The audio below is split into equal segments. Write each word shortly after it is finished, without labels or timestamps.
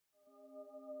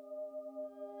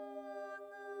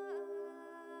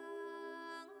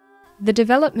The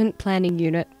Development Planning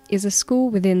Unit is a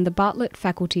school within the Bartlett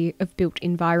Faculty of Built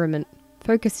Environment,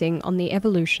 focusing on the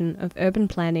evolution of urban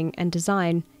planning and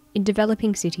design in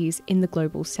developing cities in the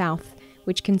Global South,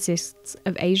 which consists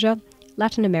of Asia,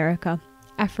 Latin America,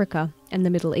 Africa, and the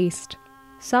Middle East.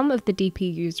 Some of the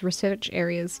DPU's research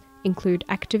areas include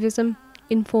activism,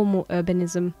 informal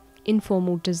urbanism,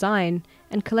 informal design,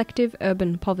 and collective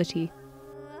urban poverty.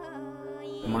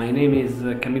 My name is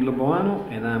Camillo Boano,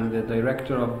 and I'm the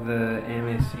director of the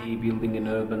MSc Building and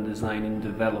Urban Design and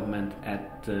Development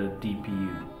at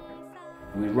DPU.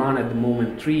 We run at the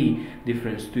moment 3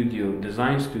 different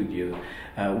design studios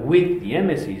with the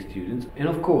MSc students, and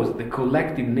of course the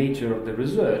collective nature of the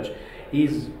research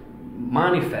is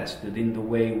manifested in the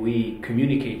way we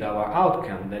communicate our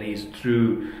outcome, that is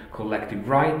through collective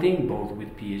writing, both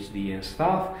with PhD and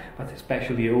staff, but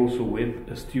especially also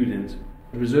with students.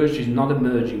 Research is not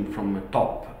emerging from a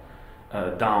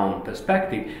top-down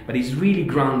perspective, but is really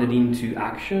grounded into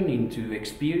action, into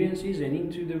experiences, and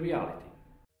into the reality.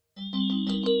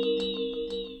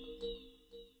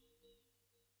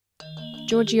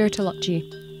 Giorgio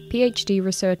Talocci, PhD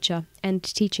researcher and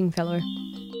teaching fellow.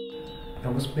 I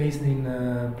was based in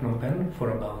Phnom Penh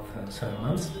for about 7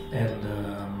 months,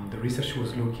 and the research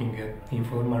was looking at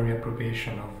informal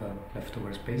reappropriation of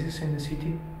leftover spaces in the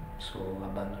city, so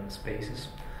abandoned spaces,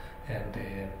 and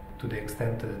to the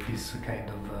extent that this kind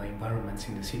of environments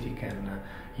in the city can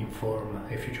inform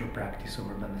a future practice of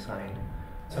urban design.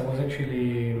 So I was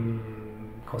actually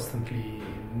constantly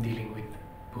dealing with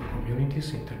poor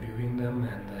communities, interviewing them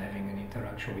and having an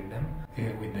interaction with them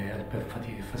with the help of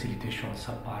facilitation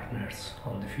sub-partners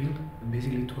on the field.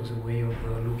 Basically it was a way of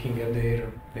looking at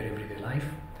their everyday life,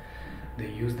 the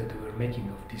use that they were making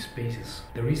of these spaces.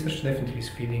 The research definitely is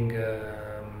feeding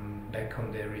back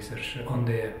on the research, on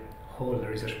the whole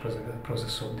research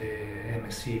process of the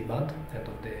MSc BUD and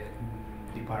of the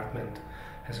department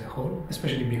as a whole,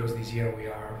 especially because this year we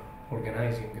are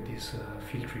organizing this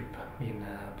field trip in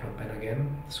Phnom Penh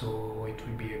again, so it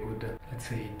will be a good, let's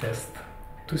say, test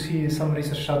to see some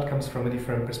research outcomes from a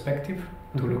different perspective,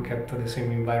 to look at the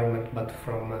same environment but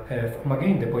from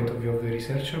again the point of view of the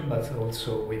researcher, but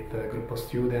also with a group of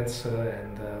students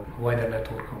and a wider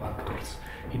network of actors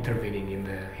intervening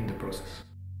in the process.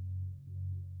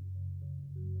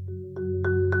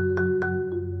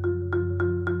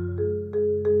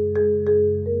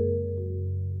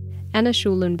 Anna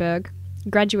Schulenburg,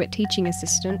 graduate teaching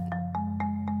assistant.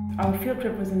 Our field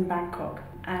trip was in Bangkok,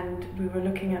 and we were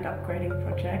looking at upgrading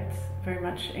projects very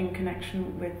much in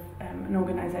connection with an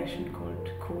organisation called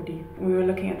Coady. We were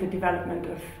looking at the development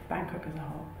of Bangkok as a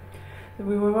whole. So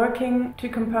we were working 2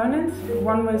 components.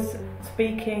 One was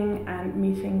speaking and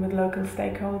meeting with local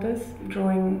stakeholders,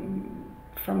 drawing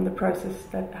from the process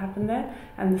that happened there,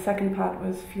 and the second part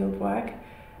was field work,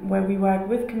 where we worked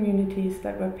with communities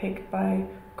that were picked by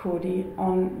Coady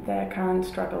on their current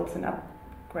struggles and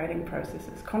upgrading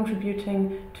processes,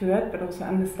 contributing to it, but also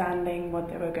understanding what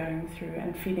they were going through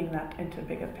and feeding that into a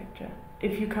bigger picture.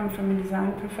 If you come from a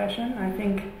design profession, I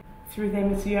think through the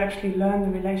MSc you actually learn the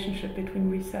relationship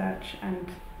between research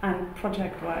and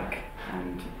project work,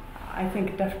 and I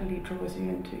think it definitely draws you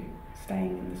into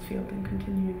staying in this field and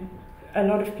continuing it. A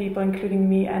lot of people, including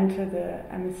me, enter the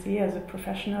MSc as a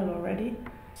professional already.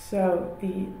 So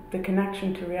the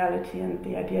connection to reality and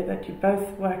the idea that you're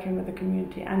both working with the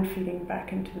community and feeding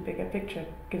back into the bigger picture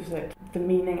gives it the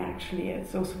meaning. Actually,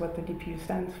 it's also what the DPU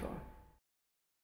stands for.